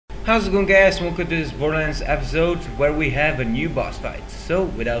How's it going, guys? Welcome to this Borderlands episode where we have a new boss fight. So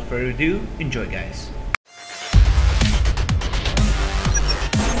without further ado, enjoy, guys.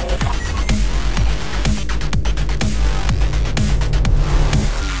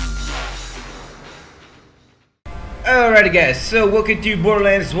 Alrighty, guys, so welcome to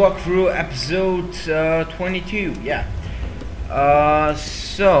Borderlands walkthrough episode 22. Yeah.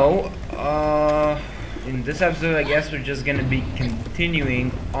 In this episode, I guess we're just gonna be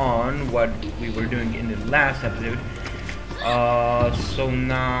continuing on what we were doing in the last episode. So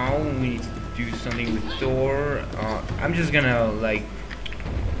now we need to do something with Thor. I'm just gonna hold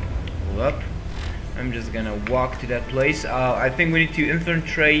up. I'm just gonna walk to that place. I think we need to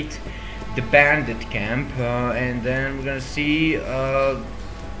infiltrate the bandit camp, and then we're gonna see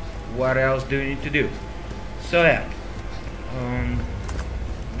what else do we need to do. So yeah,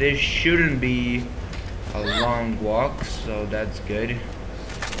 this shouldn't be a long walk, so that's good,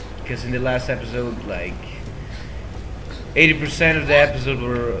 because in the last episode, like 80% of the episode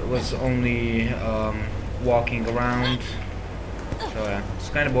was only walking around, so yeah, it's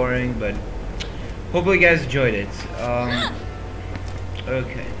kind of boring, but hopefully you guys enjoyed it.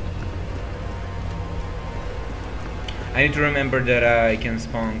 Okay, I need to remember that I can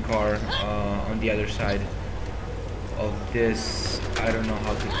spawn car on the other side of this. I don't know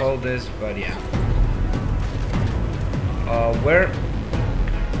how to call this, but yeah. Where?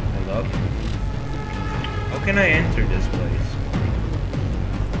 Hold up. How can I enter this place?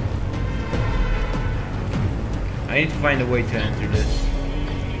 I need to find a way to enter this.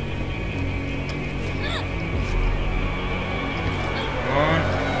 Come on.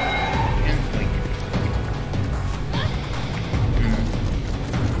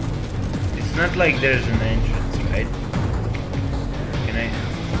 It's not like there's an entrance, right? Can I?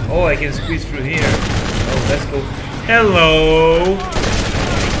 Oh, I can squeeze through here. Oh, let's go. Hello!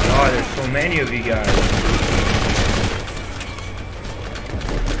 Oh, there's so many of you guys.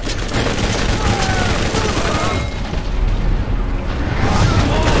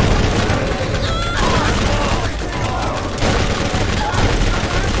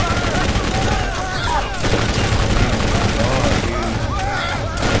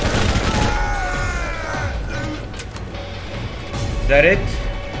 Is that it?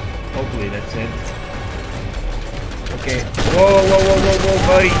 Hopefully that's it. Okay. Whoa,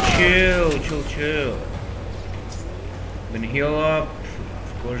 buddy, chill. I'm gonna heal up.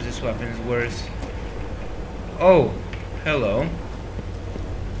 Of course, this weapon is worse. Oh, hello.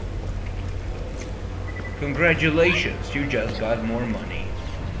 Congratulations, you just got more money.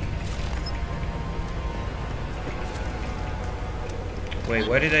 Wait,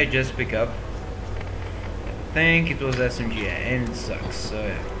 what did I just pick up? I think it was SMG, and it sucks, so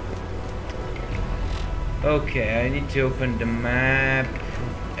yeah. Okay, I need to open the map.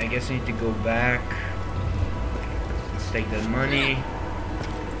 I guess I need to go back. Let's take that money.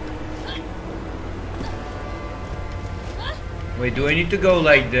 Wait, do I need to go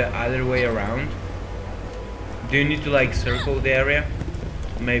like the other way around? Do you need to like circle the area?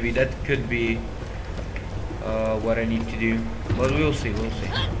 Maybe that could be what I need to do. But we'll see,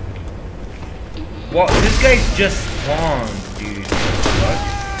 What? This guy's just spawned, dude. What?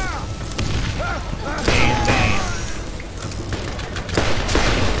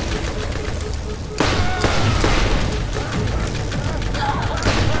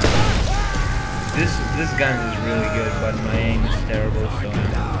 This gun is really good, but my aim is terrible, so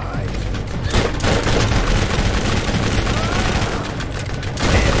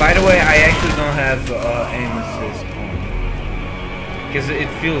by the way, I actually don't have aim assist on, because it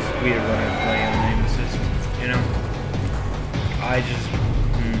feels weird when I play on aim assist, you know? I just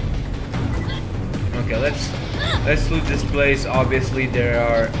okay, let's loot this place. Obviously there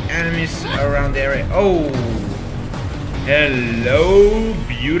are enemies around the area. Oh, hello,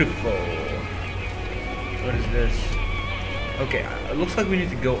 beautiful. What is this? Okay, it looks like we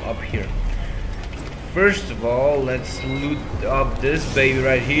need to go up here. First of all, let's loot up this baby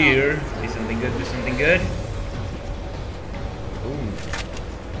right here. Do something good. Ooh.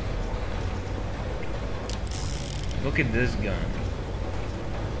 Look at this gun.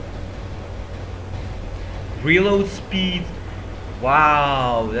 Reload speed.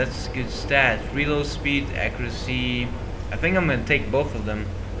 Wow, that's good stats. Reload speed, accuracy. I think I'm gonna take both of them.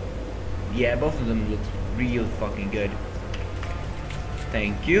 Yeah, both of them look real fucking good.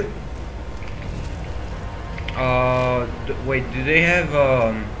 Thank you. Wait, do they have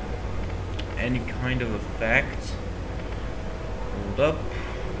any kind of effect? Hold up.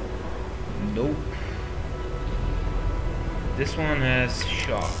 Nope. This one has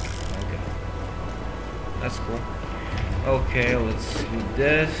shock. Okay. That's cool. Okay, let's do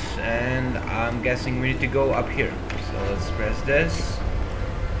this, and I'm guessing we need to go up here. So let's press this.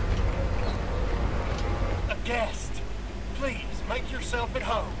 A guest, please make yourself at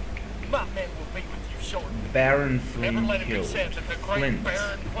home. My men will be with you shortly. Baron Never Flint let it be killed. said that the great Flint.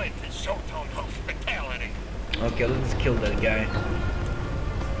 Baron Flint is short on hospitality. Okay, let's kill that guy.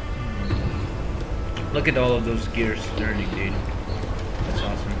 Look at all of those gears turning, dude. That's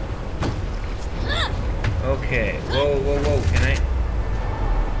awesome. Okay, whoa, whoa, whoa, can I?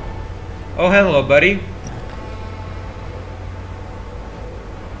 Oh, hello, buddy.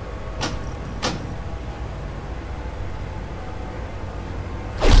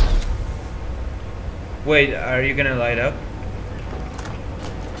 Wait, are you gonna light up?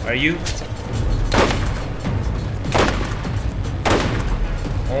 Are you?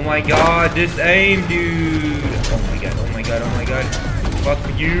 Oh my god, this aim, dude! Oh my god, oh my god, oh my god.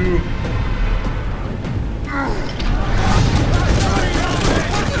 Fuck you!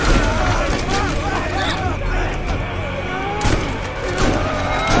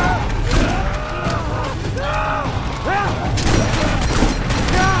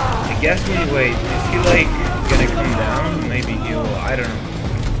 I guess when you wait, is he like gonna come down? Maybe he'll, I don't know.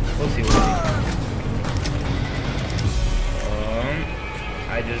 We'll see, we'll see.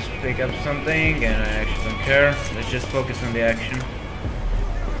 I just pick up something and I actually don't care. Let's just focus on the action.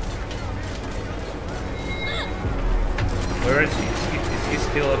 Where is he? Is he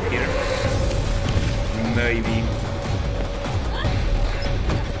still up here? Maybe.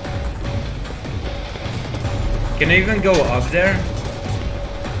 Can I even go up there?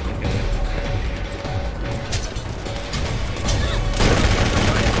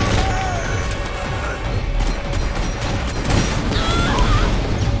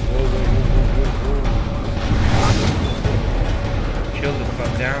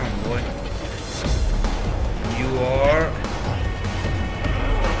 Down, boy. You are.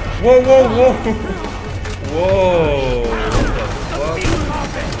 Whoa, whoa, whoa! Whoa! What the fuck?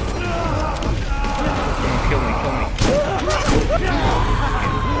 Kill me, kill me.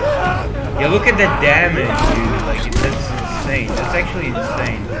 Yeah, look at the damage, dude. Like, that's insane. That's actually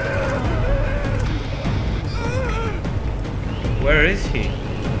insane. Where is he?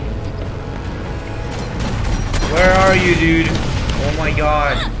 Where are you, dude? Oh my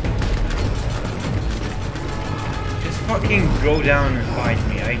god. Just fucking go down and fight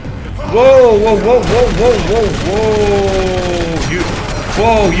me. Whoa, whoa, whoa, whoa, whoa, whoa,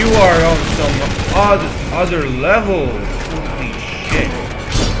 whoa. You are on some other level. Holy shit.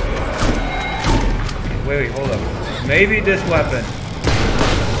 Wait, hold up. Maybe this weapon.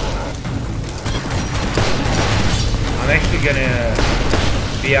 I'm actually gonna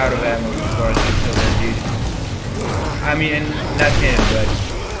be out of ammo before I kill that dude. I mean, not him, but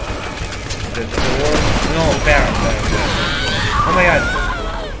the door. No, Baron. Oh my god.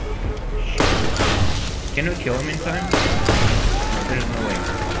 Can we kill him in time? No, there's no way.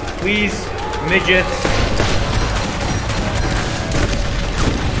 Please, midgets.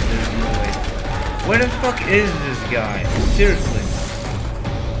 There's no way. Where the fuck is this guy? Seriously.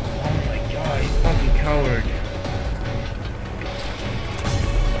 Oh my god, he's fucking coward.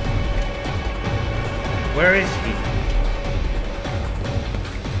 Where is he?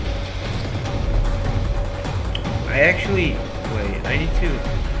 I actually, wait, I need to,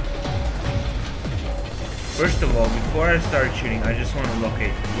 first of all, before I start shooting, I just want to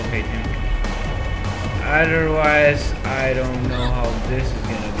locate him. Otherwise, I don't know how this is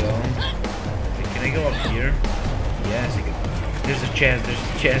gonna go. Wait, can I go up here? Yes, I can. There's a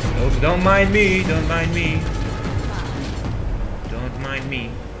chest, Oh, don't mind me, don't mind me. Don't mind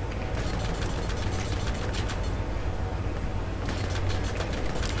me.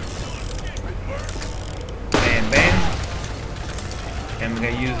 I'm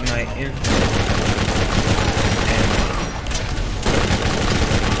gonna use my infinite ammo.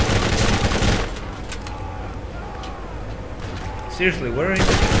 Seriously, where are you?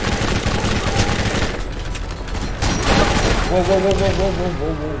 Whoa, whoa, whoa, whoa, whoa, whoa,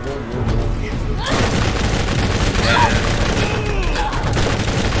 whoa, whoa, whoa, whoa, whoa.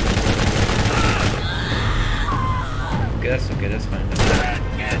 Okay, that's fine.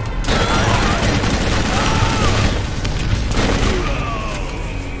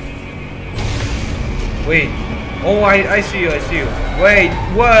 Wait. Oh, I see you, Wait,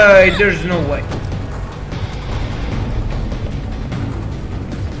 there's no way.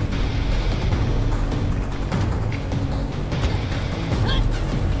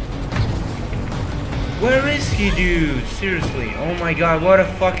 Where is he, dude? Seriously. Oh my god, what a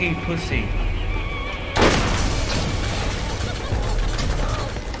fucking pussy.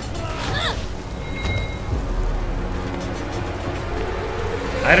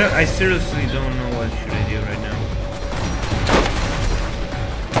 I seriously don't know what should I do right now.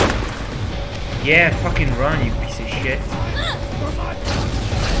 Yeah, fucking run, you piece of shit.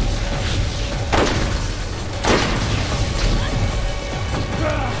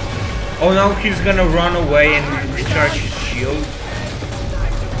 Oh no, he's gonna run away and recharge his shield.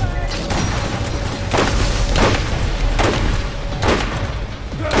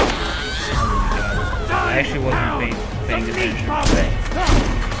 I actually wasn't paying attention.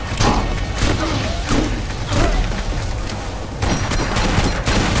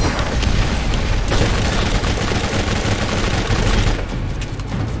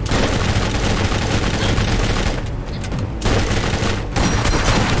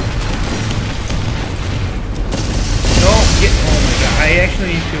 I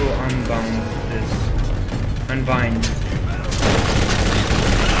actually need to unbound this. Unbind.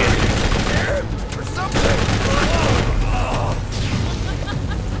 Shit.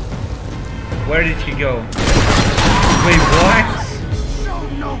 Where did he go? Wait, what? Show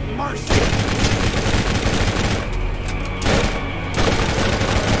no mercy.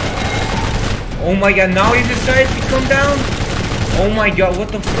 Oh my god, now he decided to come down? Oh my god, what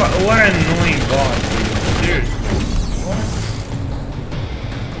the fuck? What an annoying boss, dude. Seriously.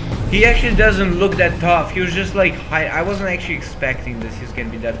 He actually doesn't look that tough. He was just like, I wasn't actually expecting this. He's gonna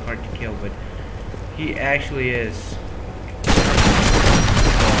be that hard to kill, but he actually is.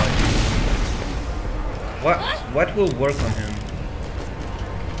 What will work on him?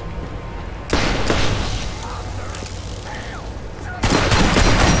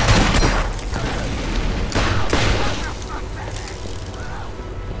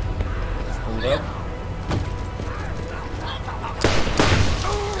 Hold up.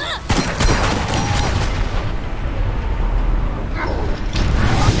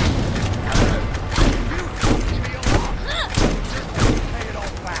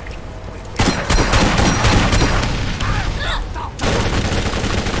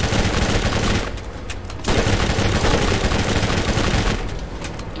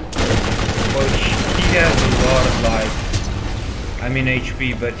 I mean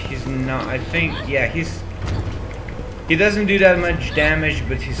HP, but he's not. I think, yeah, he doesn't do that much damage,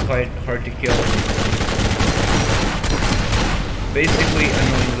 but he's quite hard to kill. Basically,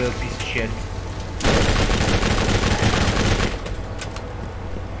 annoying little piece of shit.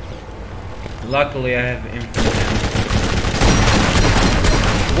 Luckily, I have infinite ammo.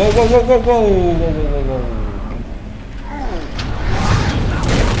 Whoa, whoa, whoa, whoa, whoa, whoa, whoa, whoa, whoa.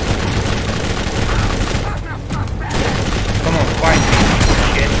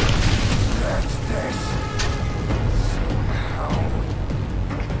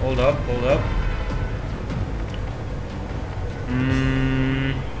 Hold up.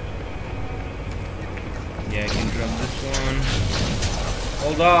 Yeah, I can drop this one.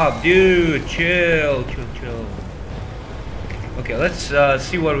 Hold up, dude. Chill. Okay, let's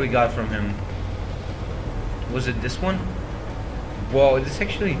see what we got from him. Was it this one? Whoa, this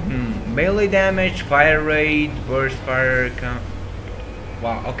actually melee damage, fire rate, burst fire count.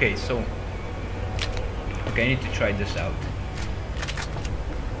 Wow. Okay, so I need to try this out.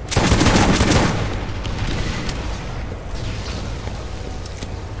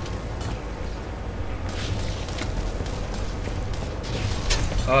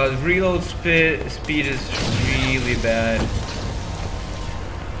 Reload speed is really bad.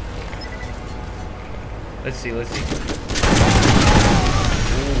 Let's see. Ooh,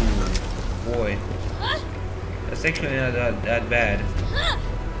 boy. That's actually not that bad.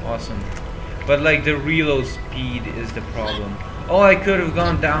 Awesome. But like the reload speed is the problem. Oh, I could have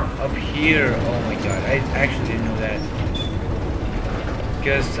gone down up here. Oh my god, I actually didn't know that.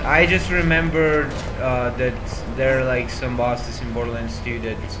 Because I just remembered that there are like some bosses in Borderlands 2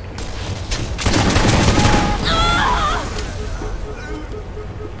 that...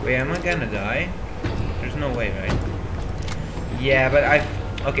 Wait, am I gonna die? There's no way, right? Yeah, but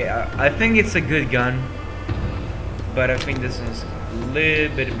I think it's a good gun. But I think this is a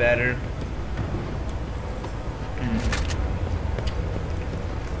little bit better.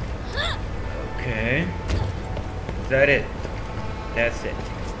 Okay. Is that it? That's it.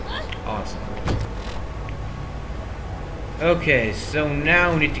 Awesome. Okay, so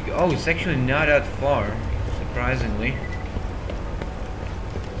now we need to go. Oh, it's actually not that far, surprisingly.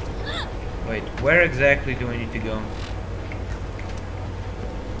 Wait, where exactly do I need to go?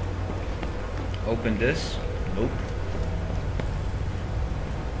 Open this? Nope.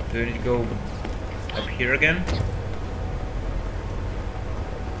 Do I need to go up here again?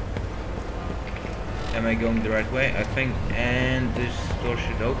 Am I going the right way? I think, and this door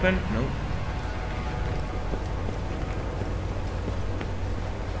should open? Nope.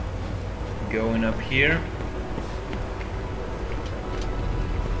 going up here.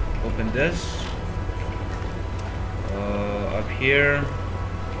 Open this. Up here.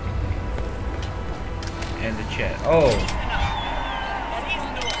 And the chest. Oh.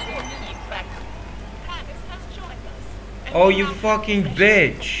 Oh, you fucking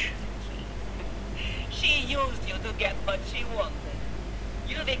bitch. She used you to get what she wanted.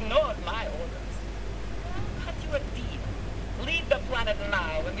 You've ignored my orders. I'll cut you a deal. Leave the planet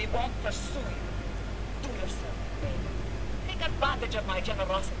now and we won't pursue you. Do yourself a favor. Take advantage of my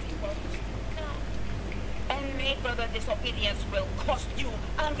generosity while you still can. Any further disobedience will cost you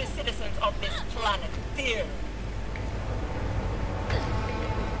and the citizens of this planet dear.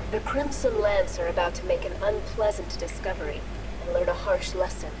 The Crimson Lance are about to make an unpleasant discovery and learn a harsh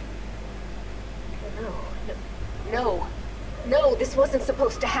lesson. No, this wasn't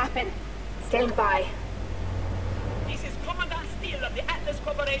supposed to happen. Stand by. This is Commandant Steele of the Atlas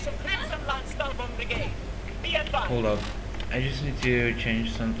Corporation Crimson Lance Starborn Brigade. Be advised. Hold up. I just need to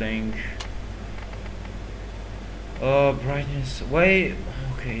change something. Brightness. Wait.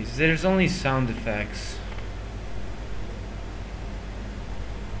 Okay, so there's only sound effects.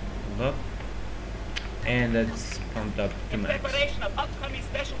 Hold up. And that's pumped up to In max. preparation of upcoming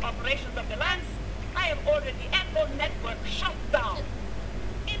special operations of the Lance, I have ordered the Echo network shut down.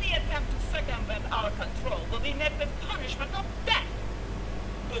 Any attempt to circumvent our control will be met with punishment of death.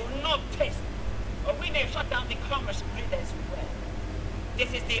 Do not taste it, or we may shut down the commerce grid as well.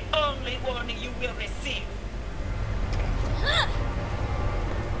 This is the only warning you will receive.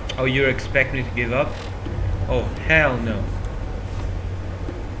 Oh, you're expecting me to give up? Oh, hell no.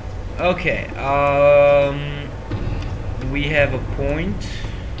 Okay, we have a point.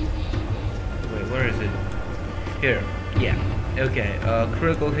 Wait, where is it? Here. Yeah. Okay,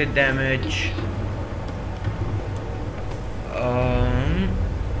 critical hit damage.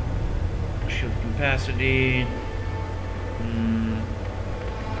 Shield capacity.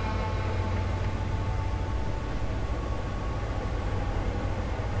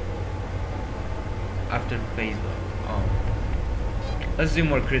 After phase one. Let's do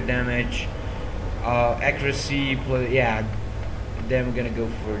more crit damage. Accuracy plus, yeah. Then we're gonna go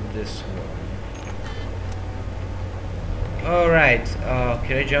for this one. Alright,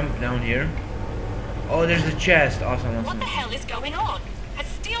 can I jump down here? Oh, there's a chest. Awesome. What the hell is going on? Has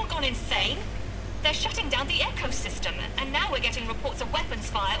Steel gone insane? They're shutting down the ecosystem, and now we're getting reports of weapons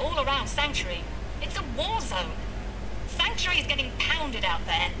fire all around Sanctuary. It's a war zone. Sanctuary is getting pounded out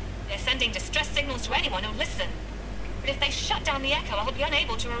there. They're sending distress signals to anyone who'll listen. But if they shut down the Echo, I'll be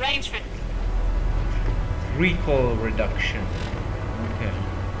unable to arrange for... Recoil reduction. Okay.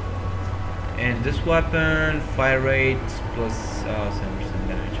 And this weapon, fire rate plus 7%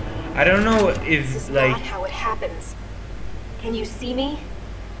 damage. I don't know if This is like... not how it happens. Can you see me?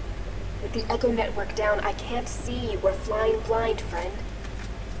 With the Echo network down, I can't see. We're flying blind, friend.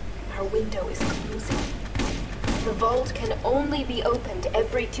 Our window is closing. The vault can only be opened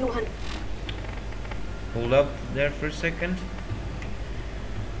every 200... Hold up there for a second.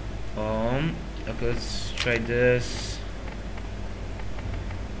 Okay, let's try this.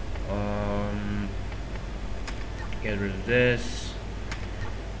 Get rid of this.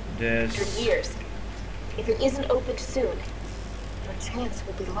 This. For years. If it isn't opened soon, your chance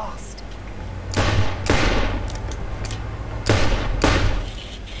will be lost.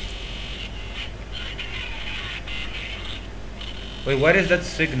 Wait, what is that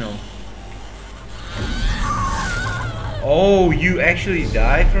signal? Oh, you actually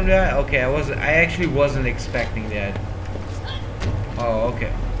died from that? Okay, I actually wasn't expecting that. Oh,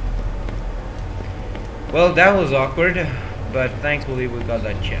 okay. Well, that was awkward, but thankfully we got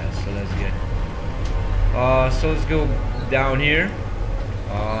that chest, so that's good. So let's go down here.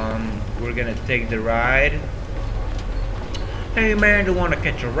 We're gonna take the ride. Hey man, do you wanna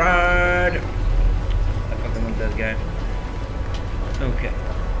catch a ride? I fucking love that guy. Okay.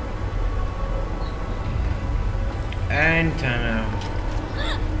 And time out.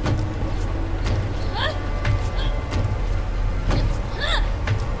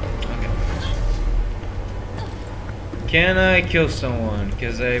 Okay. Can I kill someone?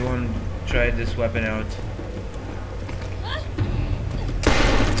 Because I want to try this weapon out.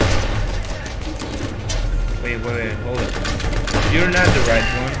 Wait, hold up. You're not the right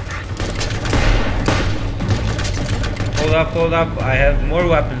one. Hold up. I have more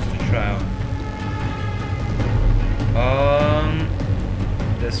weapons to try out.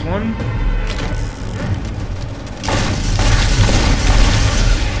 This one.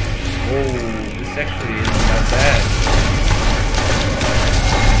 Oh, this actually isn't that bad.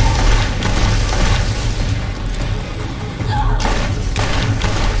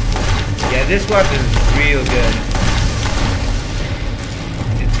 Yeah, this weapon is real good.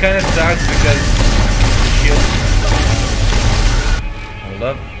 It kind of sucks because the shield. Hold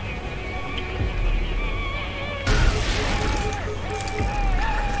up.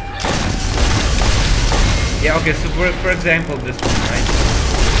 Yeah, okay, so for example, this one, right?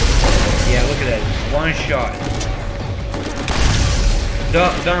 Yeah, look at that. One shot.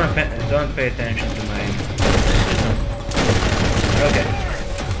 Don't pay attention to my... Okay.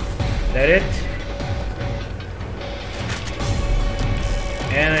 That it?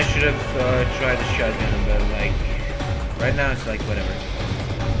 And I should have tried the shotgun, but like... Right now it's like whatever.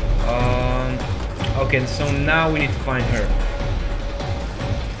 Okay, so now we need to find her.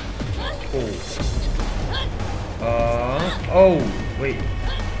 Cool. Oh, wait.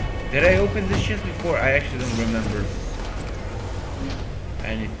 Did I open this chest before? I actually don't remember.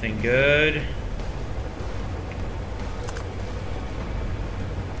 Anything good?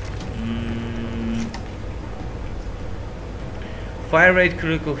 Fire rate,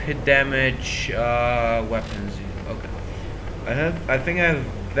 critical hit damage, weapons. Okay. I think I have a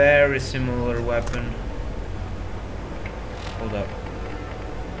very similar weapon. Hold up.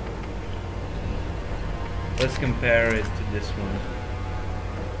 Let's compare it to this one.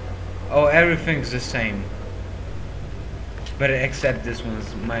 Oh, everything's the same. But except this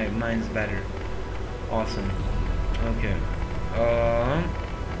one's mine's better. Awesome. Okay.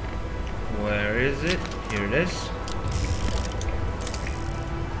 Where is it? Here it is.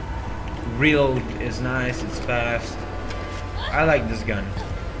 Reload is nice, it's fast. I like this gun.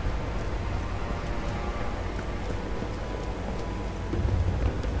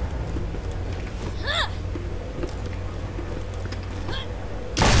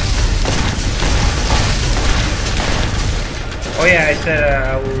 Oh yeah, I said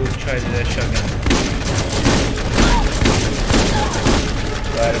I will try the shotgun.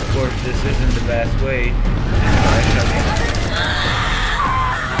 But of course this isn't the best way to try shotgun.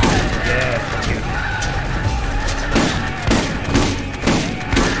 Yeah, thank you.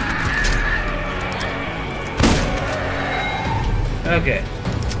 Okay.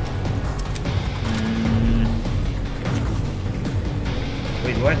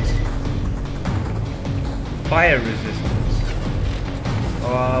 Wait, what? Fire resistance.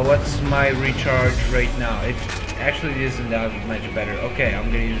 What's my recharge right now? It actually isn't that much better. Okay, I'm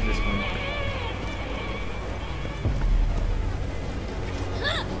gonna use this one.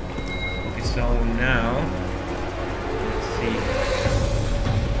 Okay, so now let's see.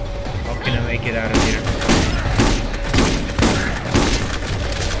 How can I make it out of here?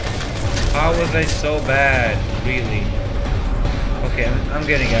 How was I so bad? Really? Okay, I'm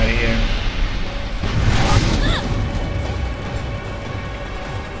getting out of here.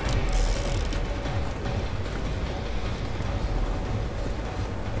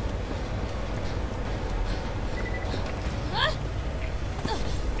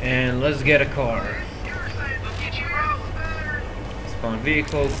 And let's get a car. Spawn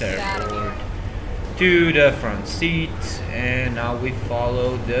vehicle, teleport to the front seat, and now we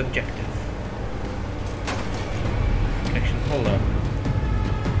follow the objective. Actually, hold up.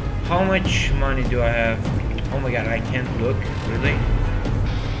 How much money do I have? Oh my god, I can't look, really?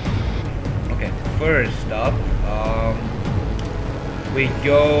 Okay, first up, we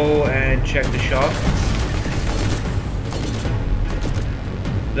go and check the shop.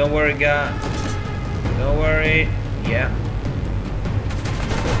 Don't worry, guys. Don't worry. Yeah.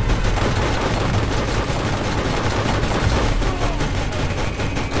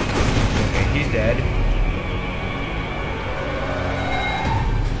 Okay, he's dead.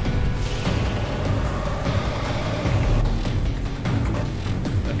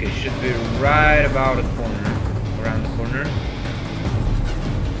 Okay, should be right about the corner. Around the corner.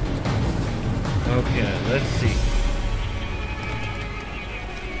 Okay, let's see.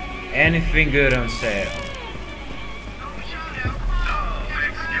 Anything good on sale?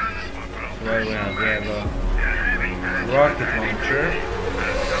 What do we have? We have a rocket launcher.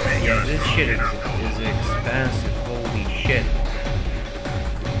 Yeah, this shit is expensive. Holy shit.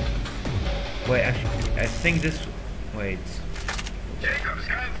 Wait, I think this... Wait.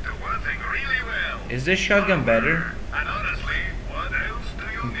 Is this shotgun better?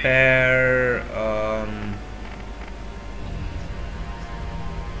 Compare...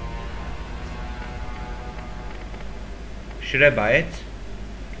 Should I buy it?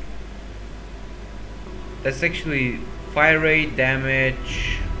 That's actually fire rate,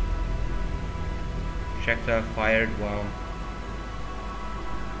 damage, projectile fired. Wow.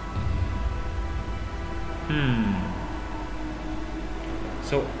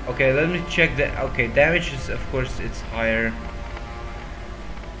 So okay, let me check the. Okay, damage is of course it's higher.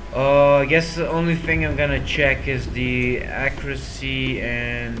 I guess the only thing I'm gonna check is the accuracy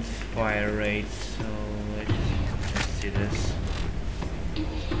and fire rate. So let's see this.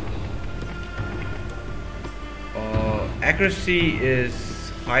 Accuracy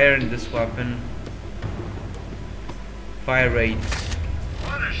is higher in this weapon. Fire rate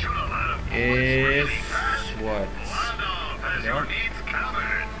is what? No?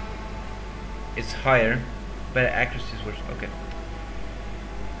 It's higher, but accuracy is worse. Okay.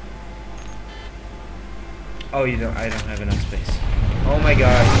 Oh, I don't have enough space. Oh my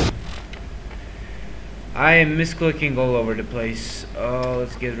god. I am misclicking all over the place. Oh,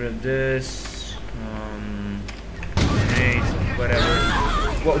 let's get rid of this.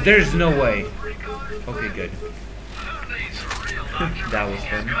 Whatever. Well, there's no way. Okay, good. That was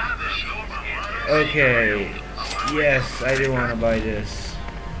fun. Okay. Yes, I do want to buy this.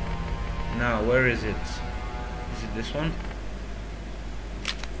 Now, where is it? Is it this one?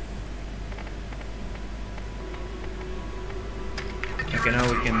 Okay, now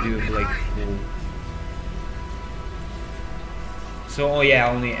we can do like full. So, oh yeah,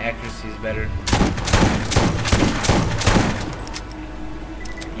 only accuracy is better.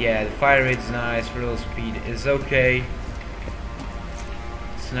 Yeah, the fire rate is nice, real speed is okay.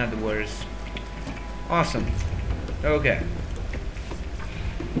 It's not the worst. Awesome. Okay.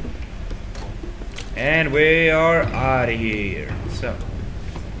 And we are out of here. So.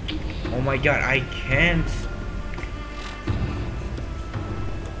 Oh my god, I can't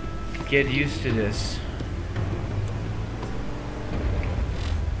get used to this.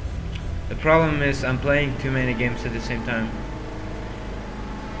 The problem is I'm playing too many games at the same time.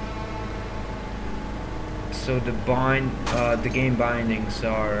 So the game bindings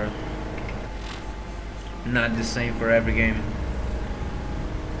are not the same for every game.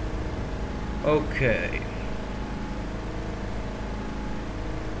 Okay.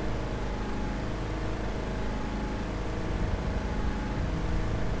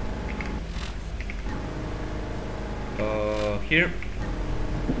 Here.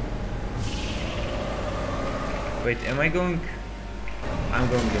 Wait, am I going? I'm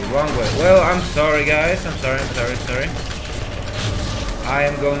going the wrong way. Well, I'm sorry guys, I'm sorry. I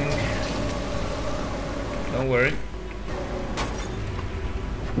am going... Don't worry.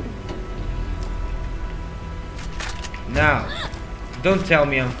 Now, don't tell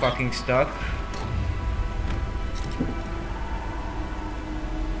me I'm fucking stuck.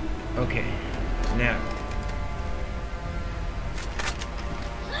 Okay, now.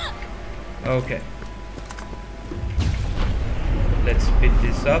 Okay. Let's speed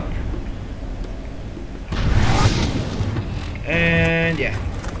this up. And yeah,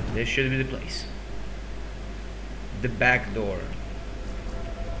 this should be the place. The back door.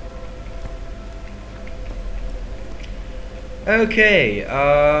 Okay,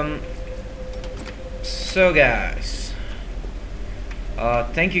 so guys,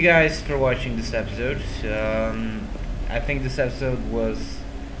 thank you guys for watching this episode. I think this episode was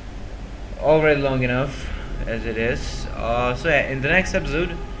already long enough as it is. So yeah, in the next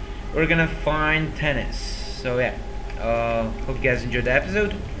episode we're gonna find tennis. So yeah, hope you guys enjoyed the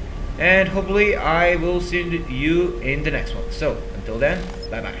episode, and hopefully I will see you in the next one. So until then,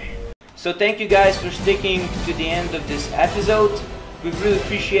 bye bye. So thank you guys for sticking to the end of this episode. We really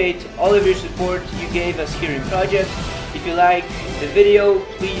appreciate all of your support you gave us here in Project. If you like the video,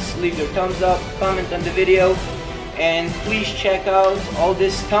 please leave your thumbs up, comment on the video, and please check out all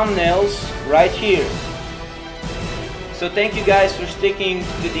these thumbnails right here. So thank you guys for sticking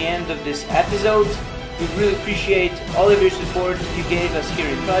to the end of this episode. We really appreciate all of your support you gave us here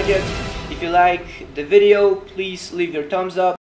in Project. If you like the video, please leave your thumbs up.